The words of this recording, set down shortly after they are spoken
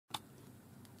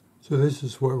So this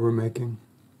is what we're making,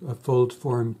 a fold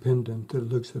form pendant that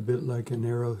looks a bit like an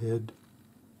arrowhead.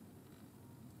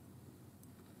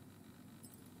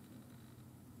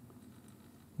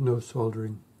 No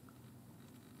soldering.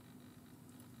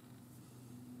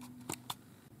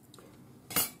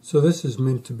 So this is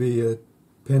meant to be a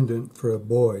pendant for a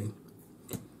boy,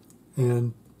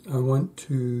 and I want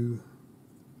to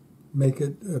make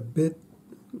it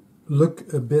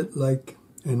look a bit like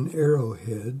an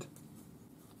arrowhead.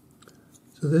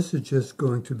 So this is just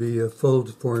going to be a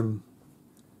fold form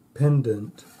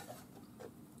pendant,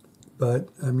 but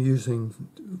I'm using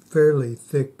fairly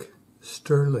thick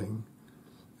sterling,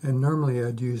 and normally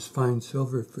I'd use fine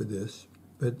silver for this,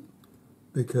 but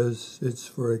because it's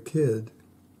for a kid,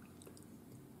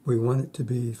 we want it to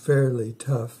be fairly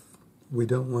tough. We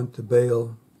don't want the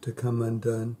bail to come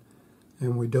undone,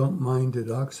 and we don't mind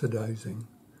it oxidizing.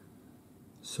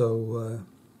 So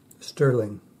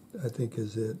sterling, I think,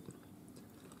 is it.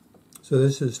 So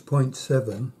this is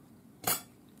 0.7,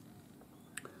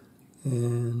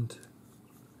 and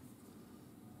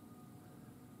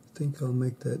I think I'll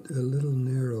make that a little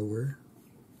narrower.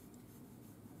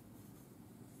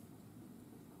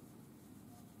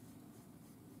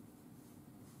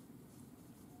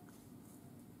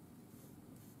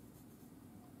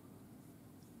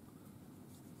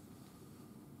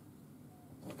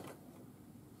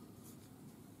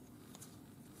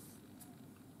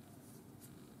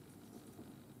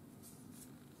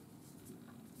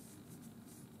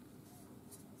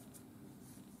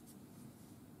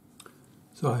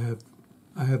 So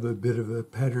I have a bit of a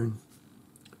pattern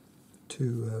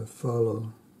to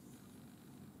follow.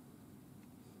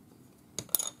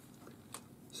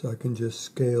 So I can just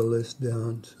scale this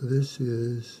down. So this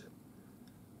is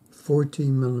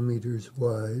 14 millimeters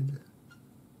wide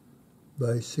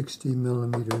by 60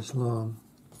 millimeters long.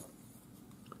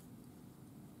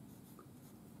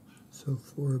 So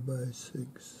 4 by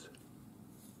 6.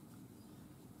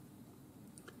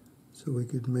 So we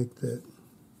could make that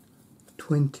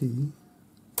 20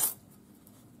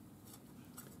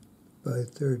 by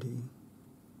 30.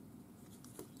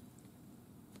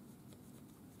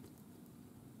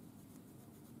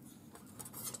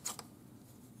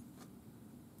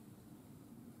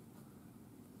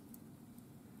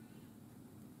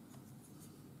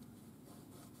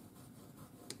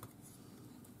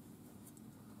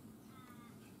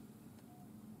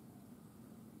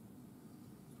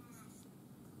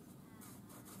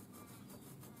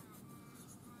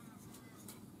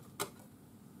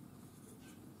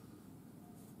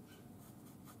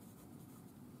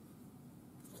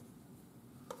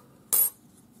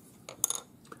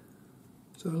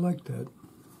 So I like that.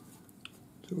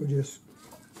 So we'll just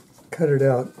cut it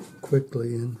out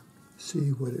quickly and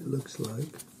see what it looks like.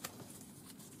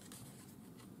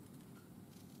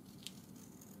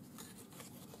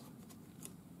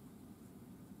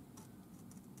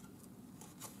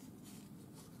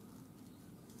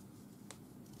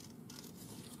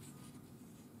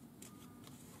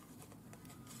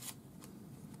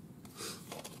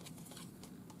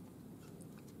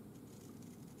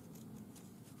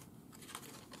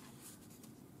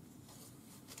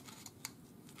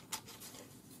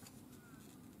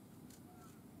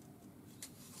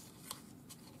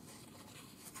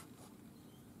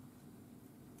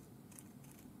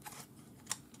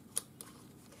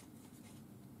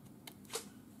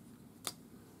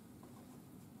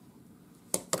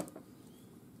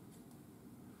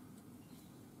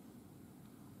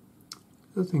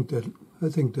 I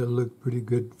think that'll look pretty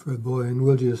good for a boy, and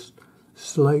we'll just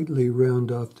slightly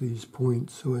round off these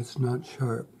points so it's not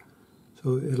sharp.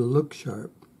 So it'll look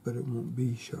sharp, but it won't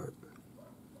be sharp.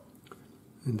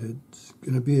 And it's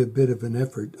going to be a bit of an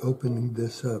effort opening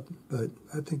this up, but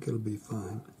I think it'll be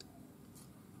fine.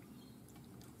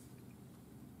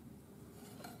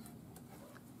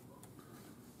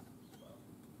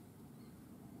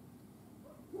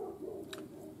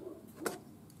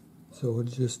 So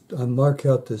I'll mark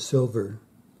out the silver,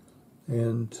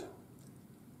 and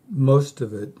most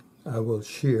of it I will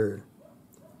shear.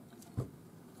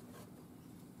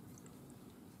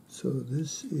 So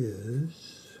this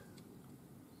is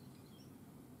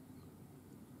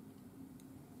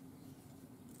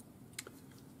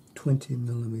 20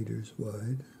 millimeters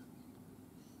wide,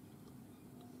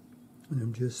 and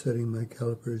I'm just setting my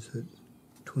calipers at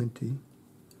 20.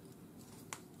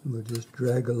 And we'll just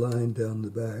drag a line down the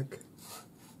back.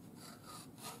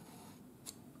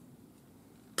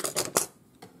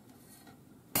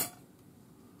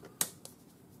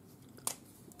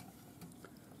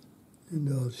 And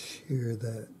I'll shear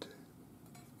that.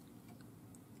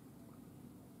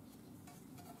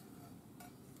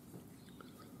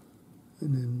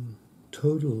 And then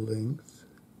total length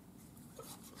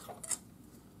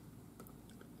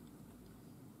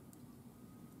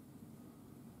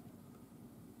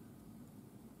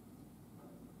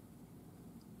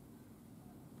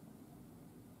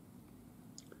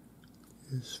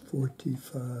is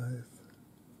 45.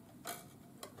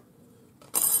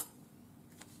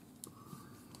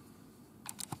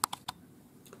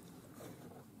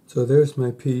 So there's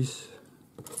my piece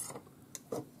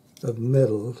of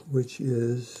metal, which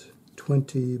is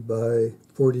 20 by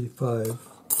 45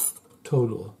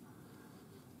 total.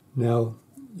 Now,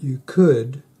 you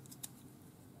could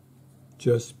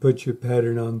just put your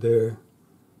pattern on there,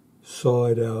 saw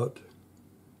it out,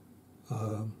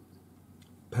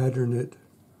 pattern it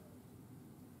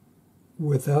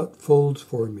without folds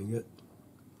forming it.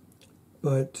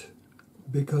 But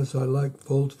because I like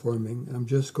fold forming, I'm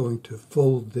just going to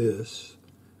fold this,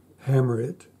 hammer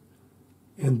it,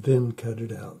 and then cut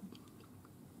it out.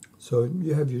 So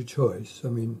you have your choice. I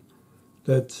mean,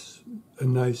 that's a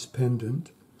nice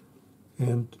pendant.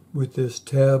 And with this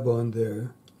tab on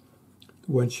there,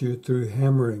 once you're through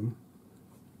hammering,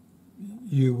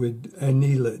 you would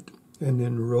anneal it and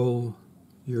then roll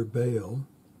your bail,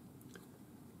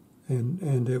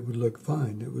 and it would look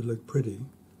fine. It would look pretty.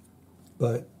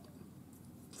 But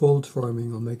fold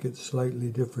forming will make it slightly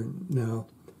different. Now,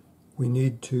 we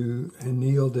need to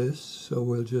anneal this, so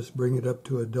we'll just bring it up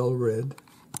to a dull red.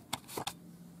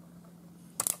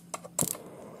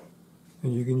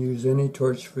 And you can use any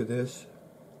torch for this.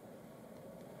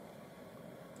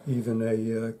 Even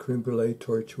a creme brulee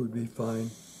torch would be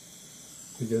fine,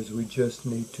 because we just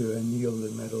need to anneal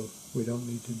the metal. We don't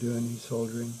need to do any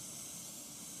soldering.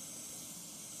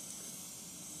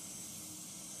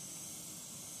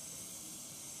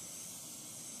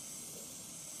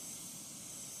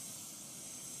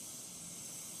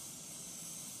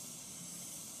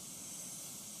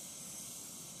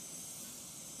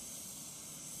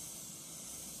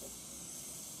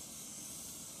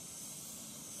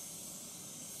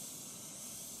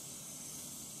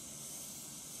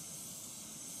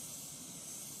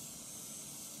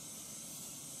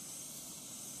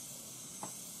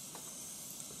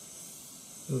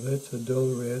 So that's a dull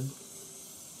red.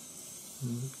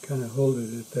 And kind of hold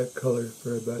it at that color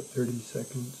for about 30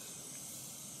 seconds.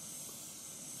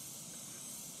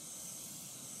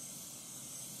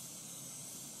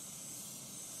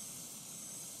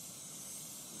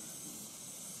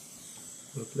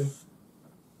 Lovely.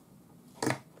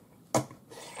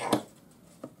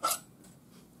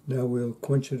 Now we'll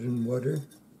quench it in water.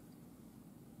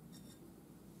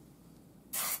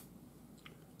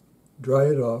 Dry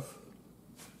it off.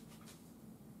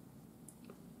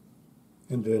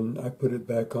 And then I put it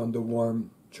back on the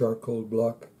warm charcoal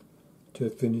block to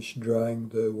finish drying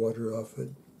the water off it.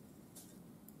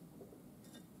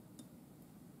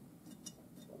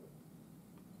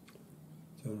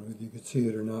 I don't know if you could see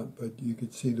it or not, but you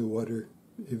could see the water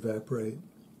evaporate.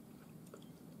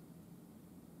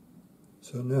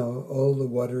 So now all the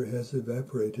water has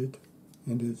evaporated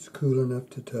and it's cool enough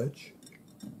to touch.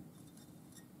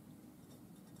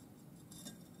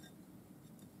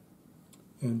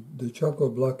 And the charcoal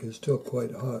block is still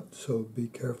quite hot, so be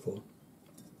careful.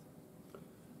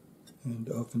 And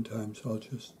oftentimes I'll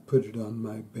just put it on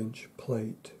my bench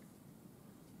plate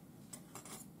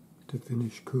to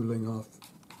finish cooling off.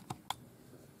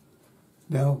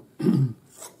 Now,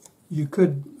 you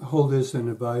could hold this in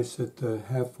a vise at the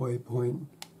halfway point,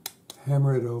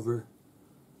 hammer it over,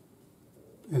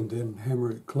 and then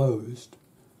hammer it closed.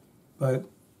 But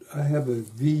I have a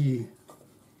V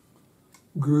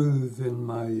groove in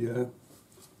my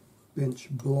bench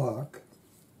block,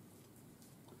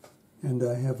 and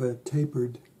I have a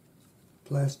tapered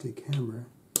plastic hammer.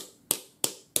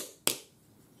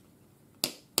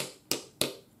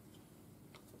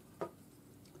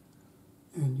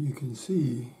 And you can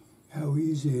see how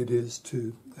easy it is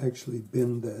to actually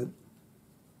bend that.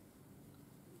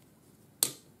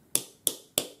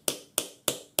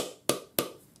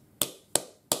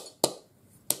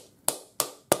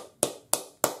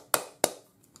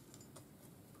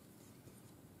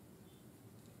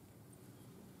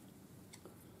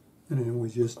 And then we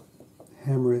just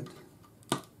hammer it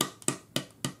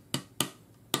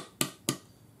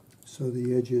so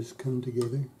the edges come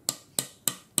together.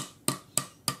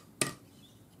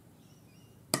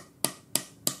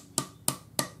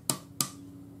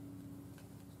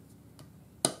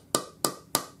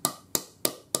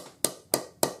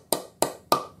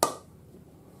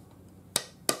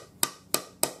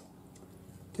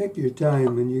 Take your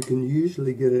time, and you can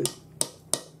usually get it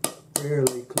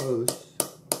fairly close.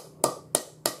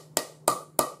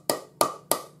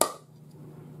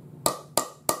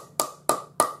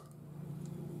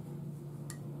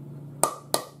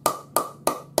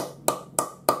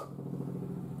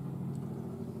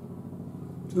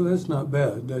 So that's not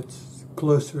bad. That's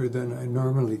closer than I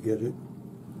normally get it.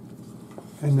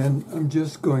 And then I'm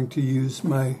just going to use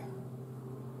my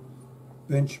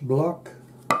bench block.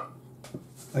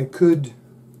 I could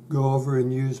go over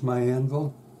and use my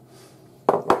anvil.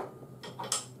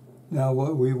 Now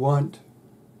what we want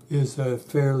is a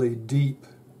fairly deep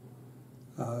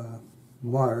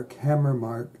mark, hammer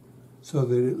mark, so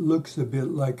that it looks a bit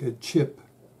like a chip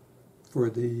for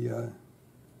the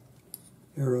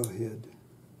arrowhead.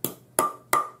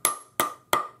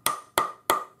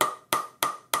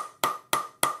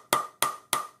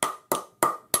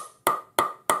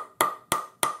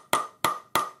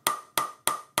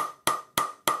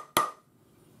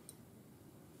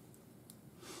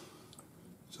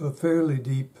 So fairly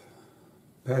deep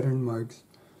pattern marks,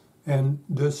 and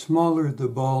the smaller the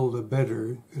ball, the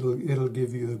better. It'll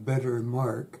give you a better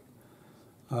mark.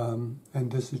 And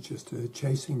this is just a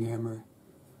chasing hammer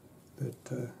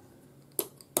that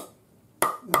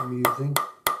I'm using.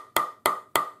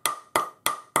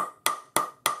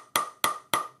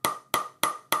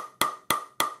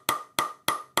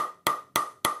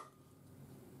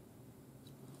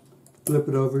 Flip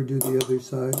it over, do the other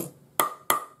side.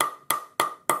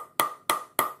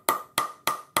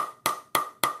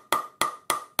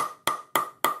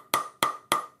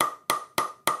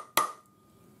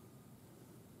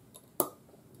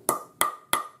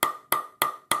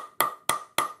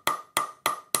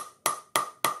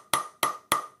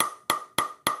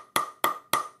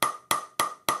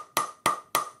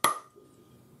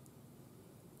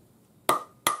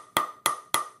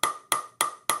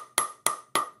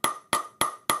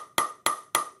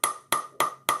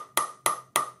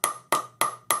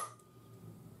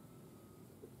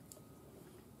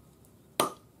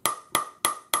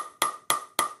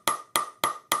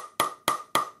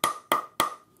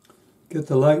 Get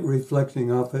the light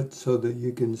reflecting off it so that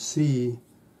you can see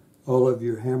all of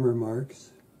your hammer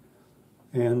marks,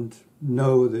 and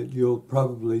know that you'll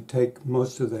probably take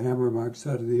most of the hammer marks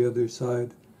out of the other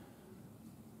side.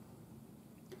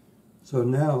 So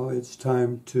now it's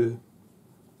time to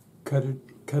cut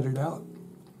it out.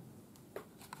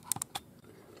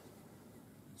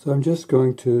 So I'm just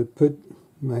going to put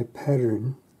my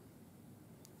pattern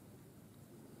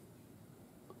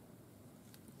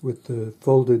with the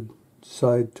folded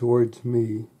side towards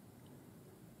me,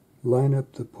 line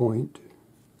up the point,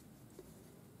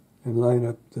 and line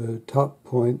up the top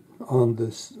point on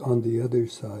the other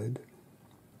side,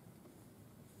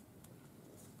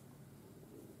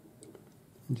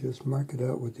 and just mark it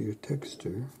out with your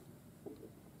texture.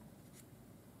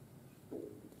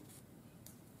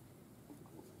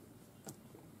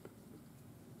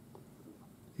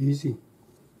 Easy.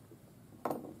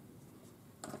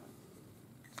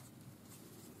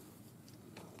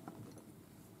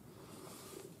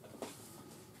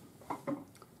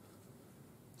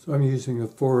 So I'm using a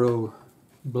 4/0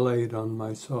 blade on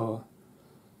my saw,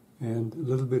 and a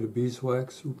little bit of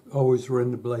beeswax. Always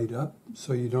run the blade up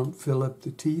so you don't fill up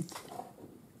the teeth.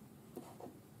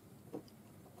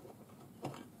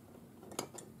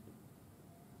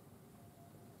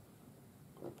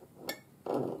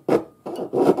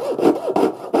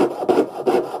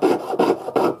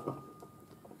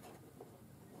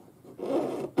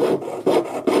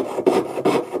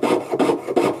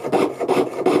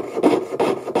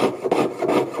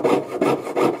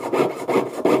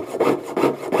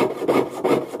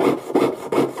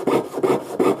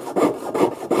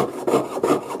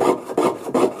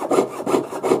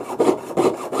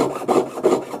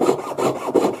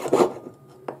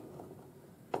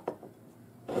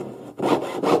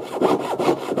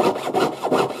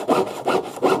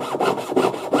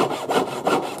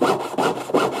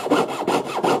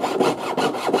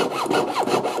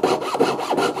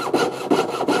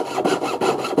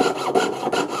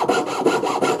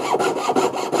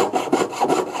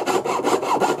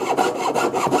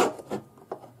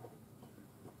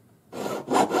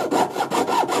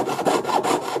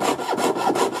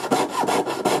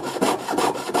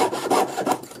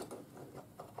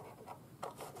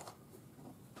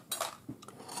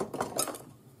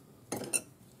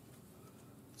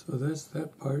 So that's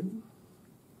that part.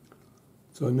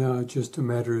 So now it's just a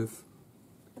matter of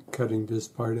cutting this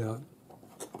part out.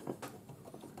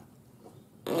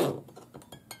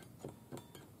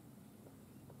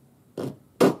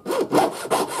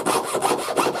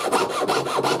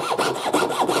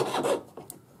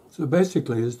 So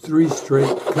basically it's 3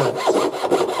 straight cuts.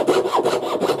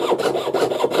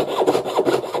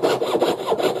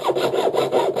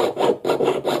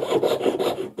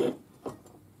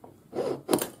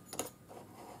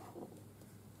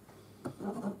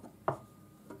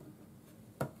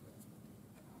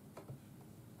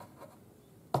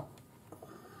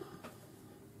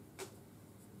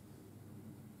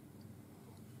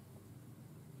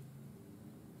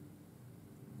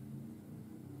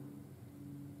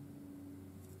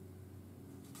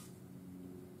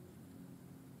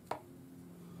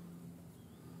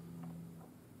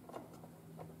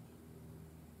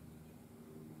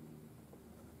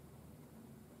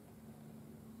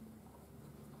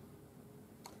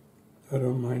 I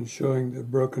don't mind showing the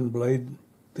broken blade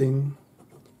thing.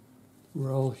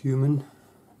 We're all human.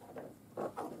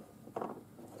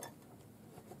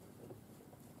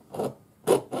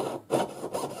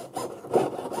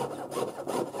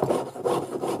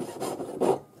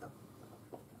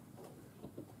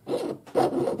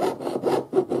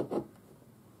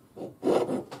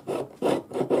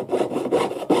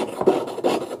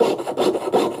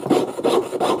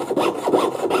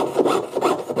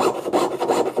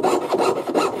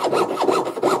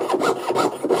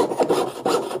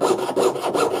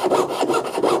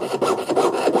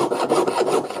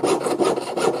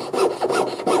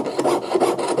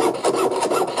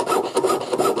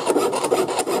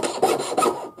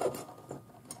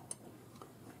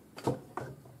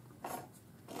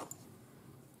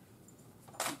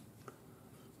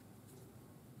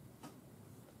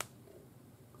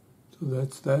 So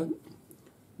that's that.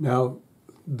 Now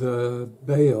the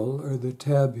bail, or the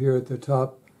tab here at the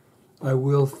top, I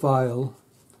will file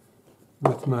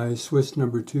with my Swiss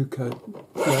number 2 cut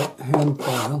hand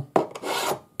file.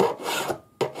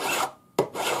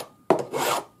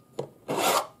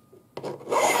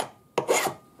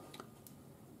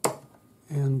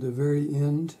 And the very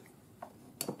end,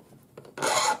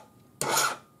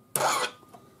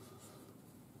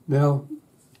 now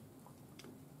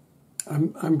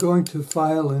I'm going to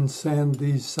file and sand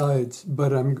these sides,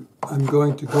 but I'm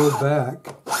going to go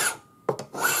back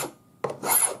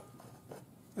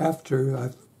after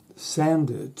I've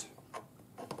sanded it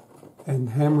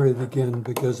and hammer it again,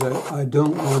 because I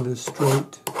don't want a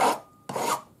straight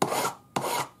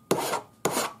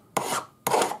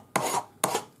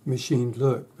machined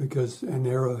look, because an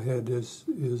arrowhead is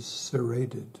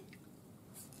serrated.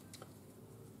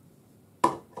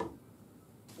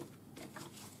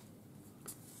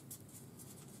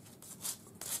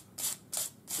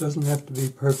 Doesn't have to be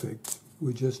perfect,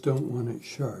 we just don't want it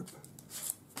sharp.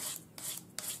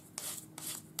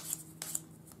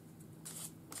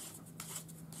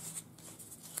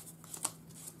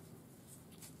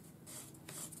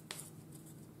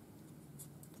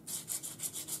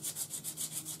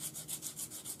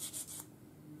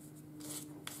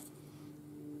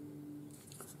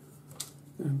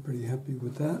 I'm pretty happy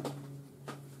with that.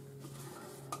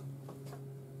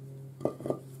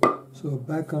 So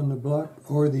back on the block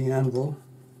or the anvil,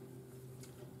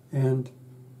 and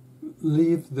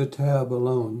leave the tab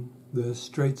alone. The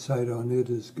straight side on it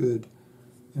is good,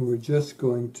 and we're just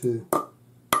going to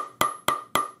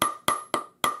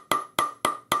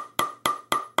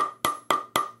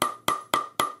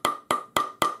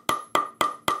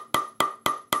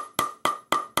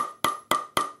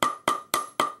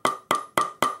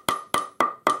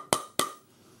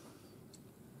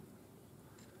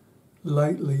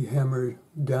lightly hammer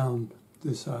down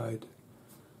the side.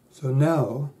 So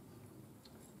now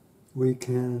we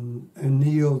can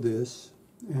anneal this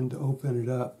and open it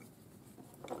up.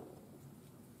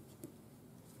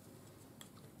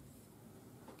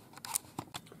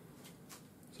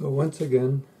 So once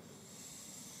again,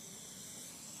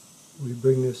 we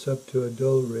bring this up to a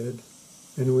dull red,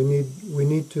 and we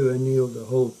need to anneal the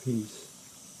whole piece.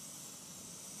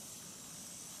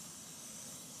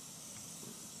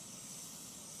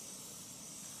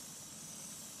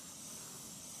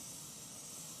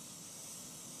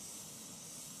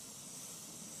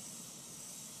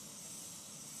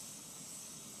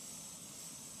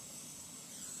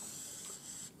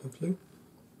 Lovely.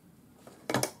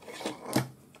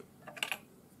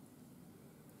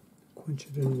 Quench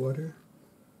it in water.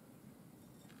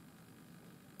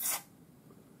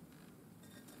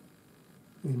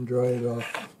 And dry it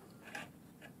off.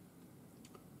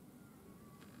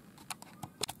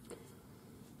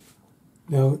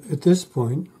 Now at this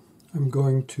point I'm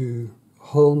going to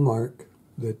hull mark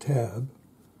the tab,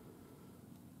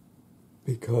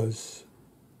 because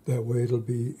that way it'll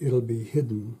be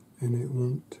hidden and it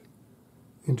won't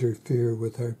interfere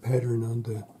with our pattern on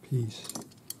the piece.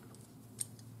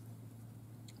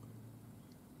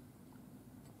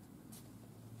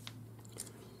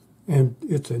 And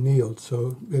it's annealed,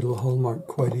 so it'll hull mark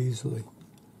quite easily.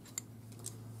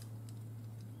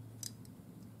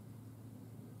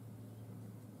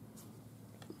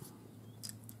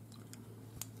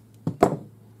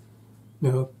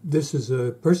 Now, this is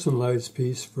a personalized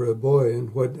piece for a boy,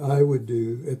 and what I would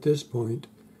do at this point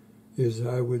is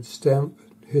I would stamp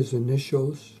his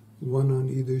initials, one on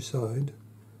either side,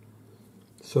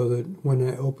 so that when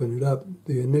I open it up,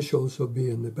 the initials will be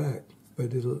in the back,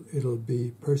 but it'll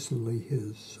be personally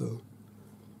his, so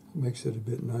it makes it a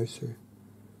bit nicer.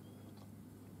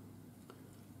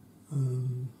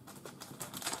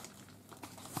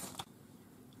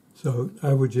 So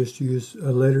I would just use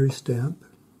a letter stamp.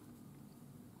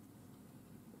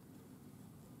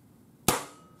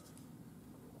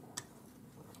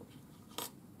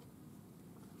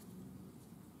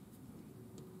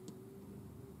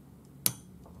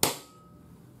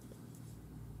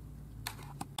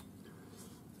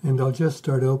 And I'll just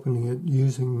start opening it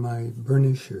using my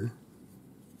burnisher.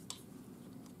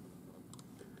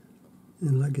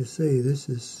 And like I say, this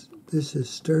is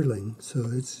sterling,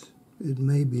 so it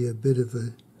may be a bit of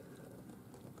a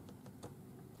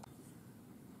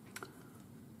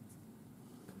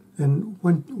and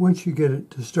once you get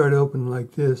it to start open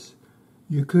like this,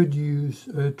 you could use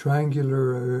a triangular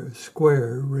or a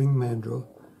square ring mandrel,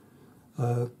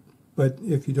 but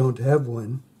if you don't have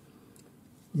one,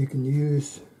 you can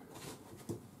use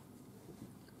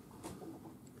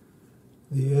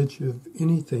the edge of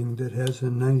anything that has a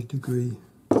 90-degree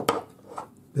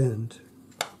bend.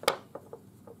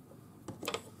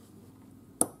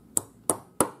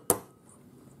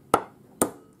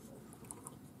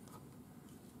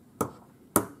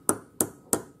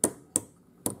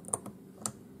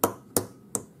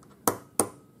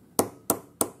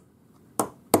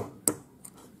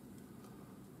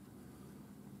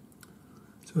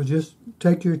 So just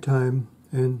take your time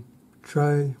and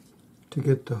try to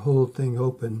get the whole thing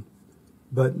open,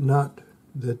 but not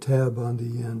the tab on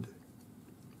the end.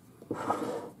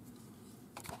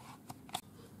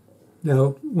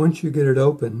 Now, once you get it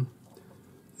open,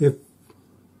 if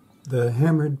the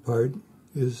hammered part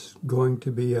is going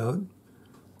to be out,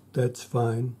 that's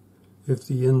fine. If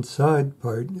the inside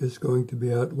part is going to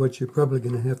be out, what you're probably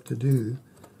going to have to do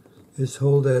is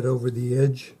hold that over the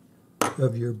edge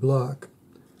of your block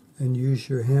and use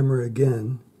your hammer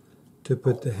again to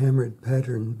put the hammered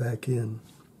pattern back in.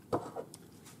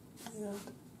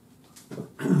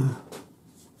 I'll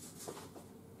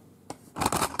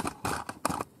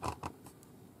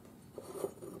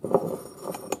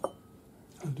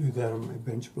do that on my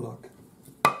bench block.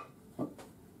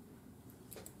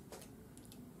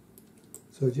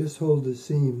 So just hold the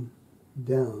seam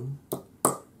down.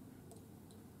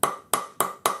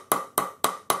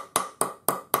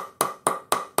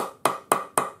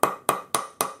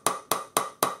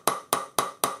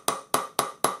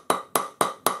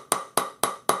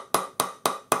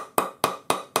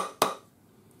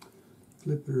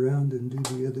 Flip it around and do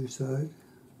the other side.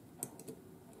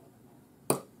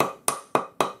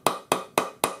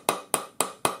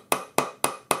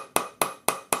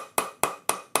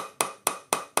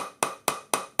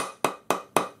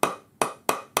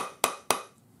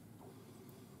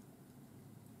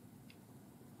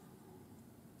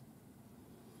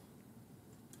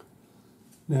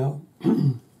 Now,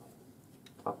 I'm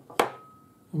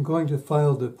going to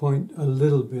file the point a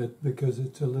little bit because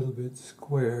it's a little bit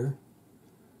square,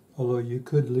 although you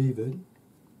could leave it.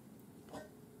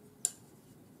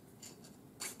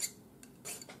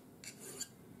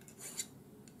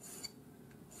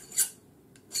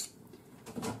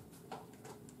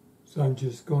 So I'm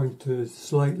just going to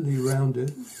slightly round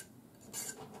it.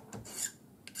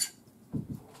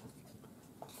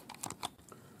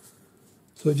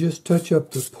 So just touch up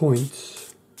the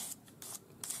points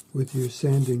with your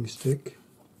sanding stick.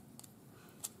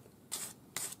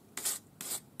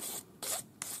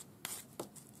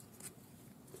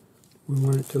 We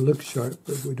want it to look sharp,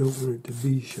 but we don't want it to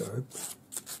be sharp.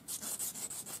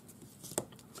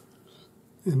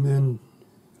 And then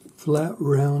flat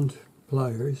round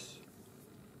pliers,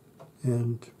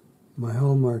 and my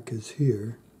hallmark is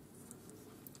here,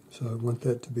 so I want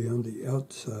that to be on the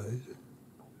outside.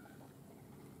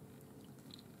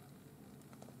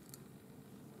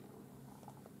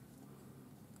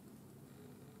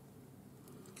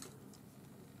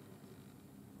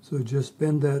 So just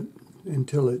bend that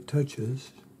until it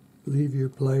touches, leave your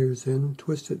pliers in,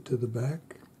 twist it to the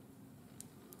back.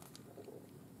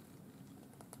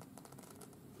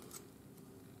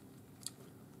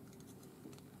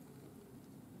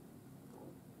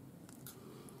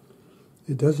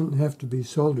 It doesn't have to be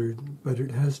soldered, but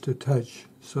it has to touch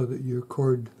so that your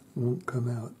cord won't come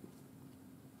out.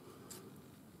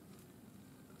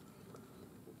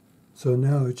 So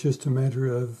now it's just a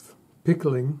matter of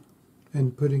pickling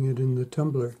and putting it in the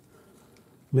tumbler.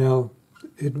 Now,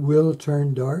 it will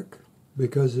turn dark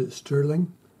because it's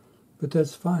sterling, but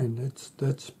that's fine.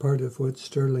 That's part of what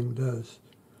sterling does.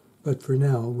 But for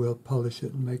now, we'll polish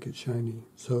it and make it shiny.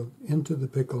 So, into the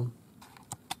pickle.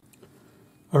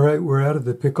 All right, we're out of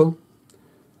the pickle.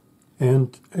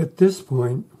 And at this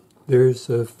point, there's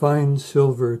a fine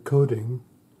silver coating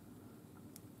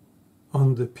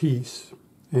on the piece.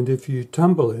 And if you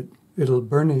tumble it, it'll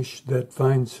burnish that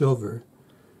fine silver.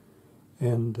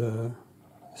 and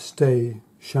stay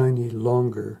shiny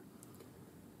longer.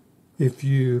 If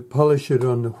you polish it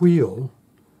on the wheel,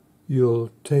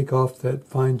 you'll take off that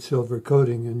fine silver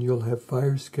coating and you'll have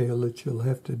fire scale that you'll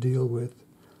have to deal with.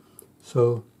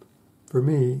 So for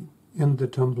me, in the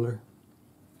tumbler.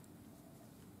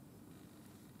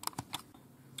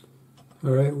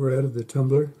 All right, we're out of the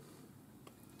tumbler.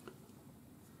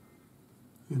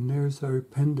 And there's our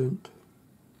pendant,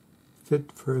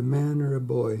 fit for a man or a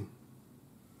boy.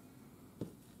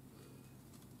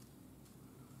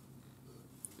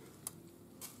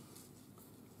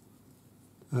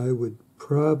 I would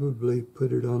probably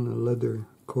put it on a leather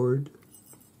cord.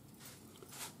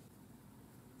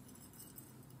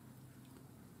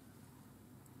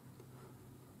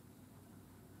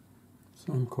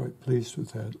 So I'm quite pleased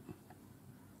with that.